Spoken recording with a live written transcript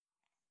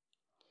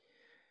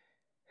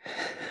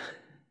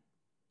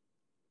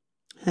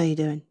How you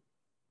doing?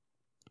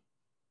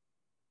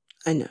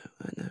 I know,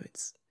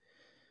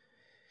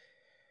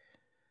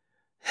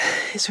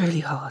 it's really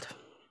hard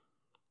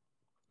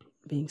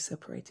being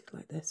separated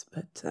like this,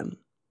 but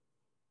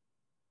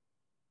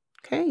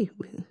okay,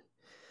 we're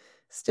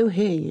still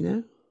here, you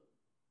know?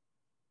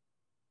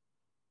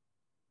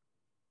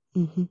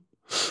 hmm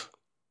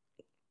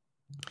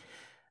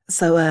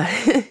So,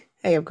 hey,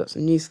 I've got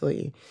some news for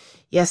you.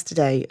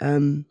 Yesterday,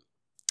 I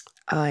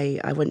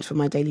went for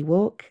my daily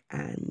walk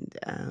and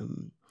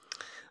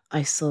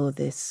I saw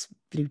this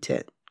blue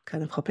tit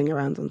kind of hopping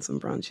around on some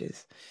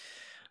branches.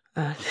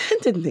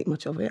 Didn't think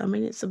much of it. I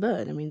mean, it's a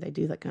bird. I mean, they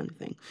do that kind of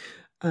thing.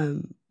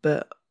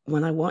 But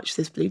when I watched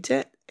this blue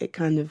tit, it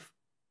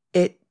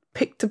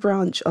picked a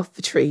branch off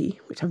the tree,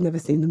 which I've never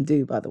seen them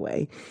do, by the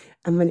way,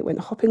 and then it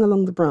went hopping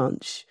along the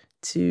branch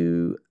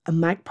to a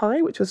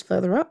magpie, which was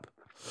further up.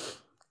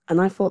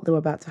 And I thought they were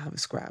about to have a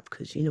scrap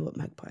because you know what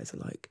magpies are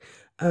like.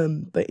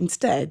 But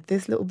instead,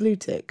 this little blue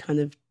tit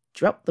kind of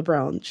dropped the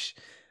branch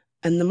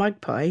and the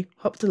magpie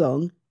hopped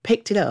along,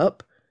 picked it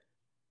up,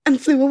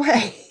 and flew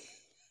away.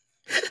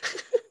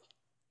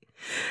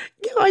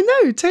 Yeah, I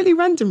know, totally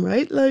random,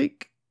 right?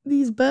 Like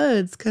these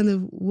birds kind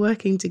of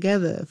working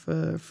together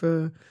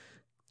for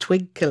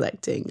twig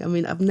collecting. I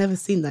mean, I've never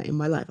seen that in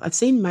my life. I've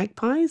seen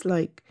magpies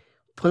like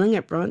pulling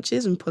at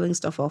branches and pulling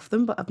stuff off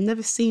them, but I've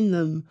never seen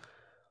them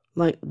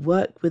like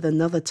work with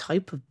another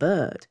type of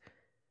bird.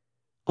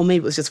 Or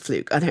maybe it was just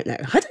fluke. I don't know.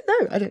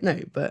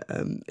 But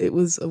it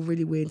was a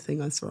really weird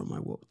thing I saw on my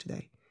walk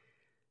today.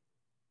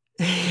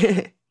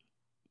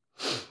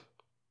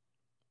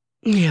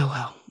 Yeah,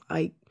 well,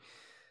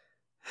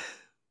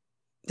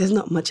 there's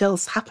not much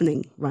else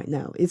happening right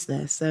now, is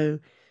there? So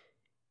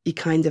you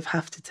kind of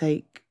have to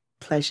take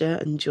pleasure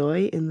and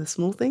joy in the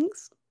small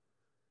things.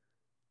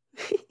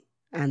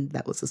 And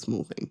that was a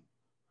small thing.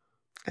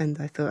 And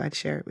I thought I'd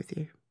share it with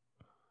you.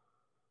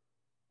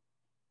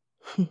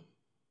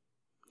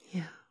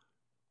 Yeah.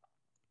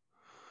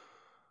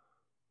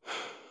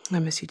 I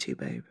miss you too,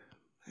 babe.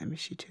 I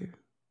miss you too.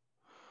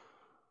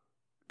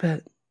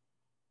 But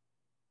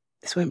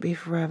this won't be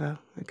forever,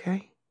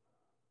 okay?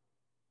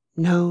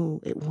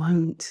 No, it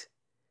won't.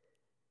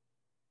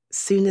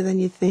 Sooner than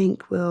you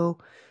think, we'll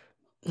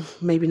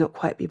maybe not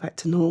quite be back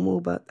to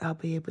normal, but I'll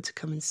be able to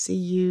come and see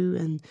you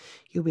and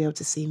you'll be able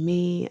to see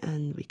me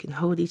and we can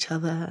hold each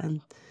other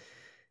and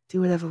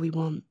do whatever we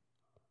want.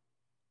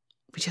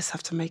 We just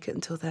have to make it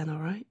until then,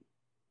 all right?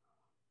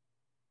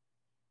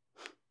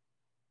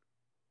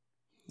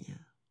 Yeah.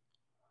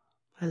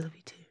 I love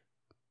you too.